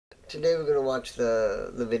Today we're gonna watch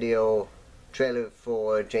the video trailer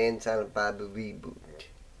for Jay and Silent Bob Reboot.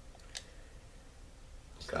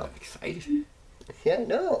 So I'm excited. Yeah,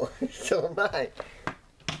 no. So am I.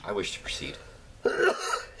 I wish to proceed.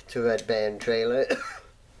 It's a red band trailer,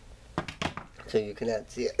 so you cannot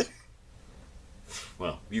see it.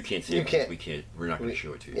 Well, you can't see it because we can't. We're not going to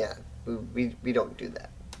show it to you. Yeah, we don't do that.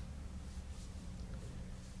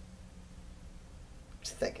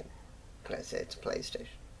 Just thinking. Can I say it's a PlayStation?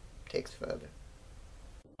 Takes forever.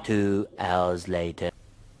 2 hours later.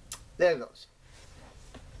 There it goes.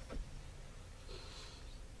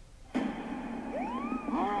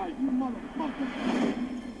 Alright, you motherfuckers.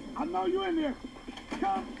 I know you in there.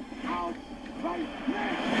 Come out right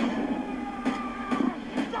now.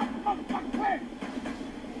 Stop the motherfucking plan.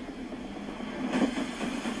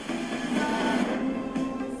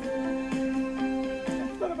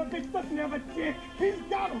 That son of a bitch doesn't have a dick. He's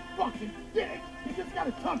got a fucking dick. He just got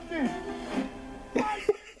it tucked in. Fight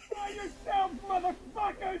by yourselves,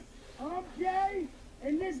 motherfuckers. I'm Jay,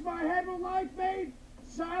 and this is my head of life mate,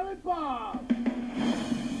 Silent Bob.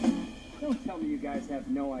 Don't tell me you guys have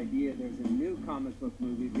no idea there's a new comic book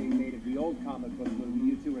movie being made of the old comic book movie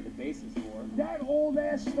you two are the basis for. That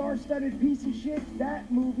old-ass star-studded piece of shit,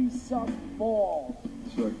 that movie sucked balls.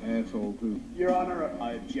 Suck asshole, too. Your Honor,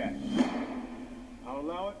 I object. I'll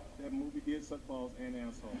allow it. That movie did suck balls and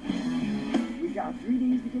asshole. We got 3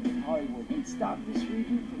 days to get to Hollywood and stop this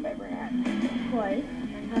reboot from ever happening. Boy,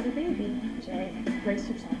 and had a baby. Jay, brace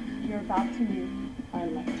yourself. You're about to meet our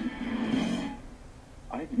legend.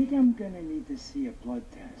 I think I'm gonna need to see a blood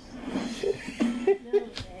test. No,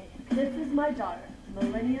 Jay. This is my daughter,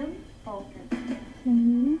 Millennium Falcon.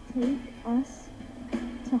 Can you take us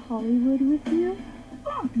to Hollywood with you?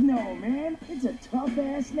 Fuck no, man. It's a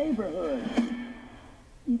tough-ass neighborhood.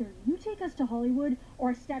 Either you take us to Hollywood,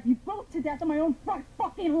 or I stab you both to death on my own front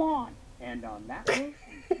fucking lawn. And on that note,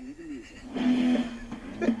 we cue the music.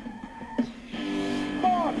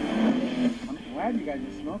 Fuck! I'm glad you guys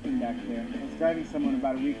are smoking back there. I was driving someone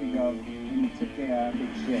about a week ago and he took a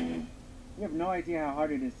big shit. You have no idea how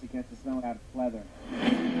hard it is to get the smell out of leather.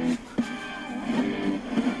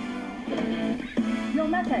 Yo,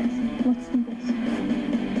 Metex, let's do this.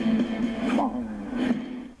 Oh.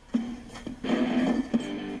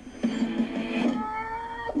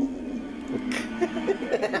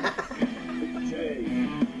 Jay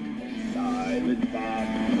and Silent Bob.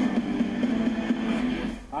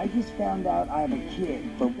 I just found out I have a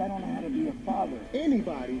kid, but I don't know how to be a father.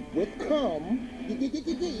 Anybody with cum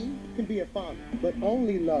can be a father, but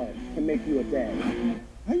only love can make you a dad.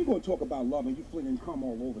 How you gonna talk about love and you flinging cum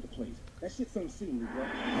all over the place? That shit's unseemly, bro.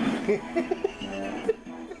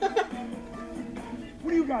 What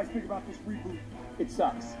do you guys think about this reboot? It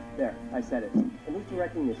sucks. There, I said it. And who's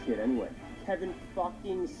directing this shit anyway? Kevin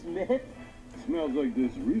fucking Smith? Smells like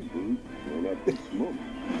this reboot. Well, that the smoke.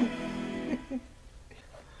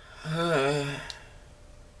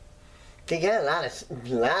 They got a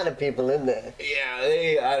lot of people in there.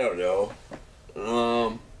 Yeah, I don't know.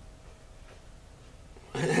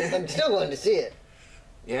 I'm still going to see it.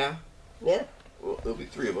 Yeah. Yeah. Well, there'll be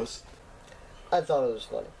 3 of us. I thought it was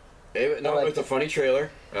funny. It's a funny trailer.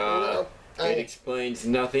 It explains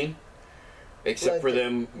nothing except for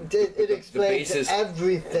them. It explains the basis,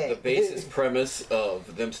 everything. The basis premise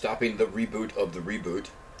of them stopping the reboot of the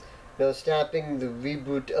reboot. No, stopping the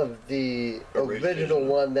reboot of the original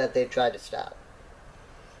one that they tried to stop.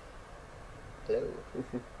 Hello.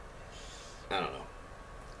 I don't know.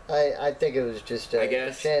 I think it was just a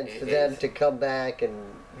chance for them to come back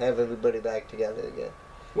and have everybody back together again.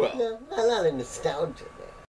 Well, no, a lot of nostalgia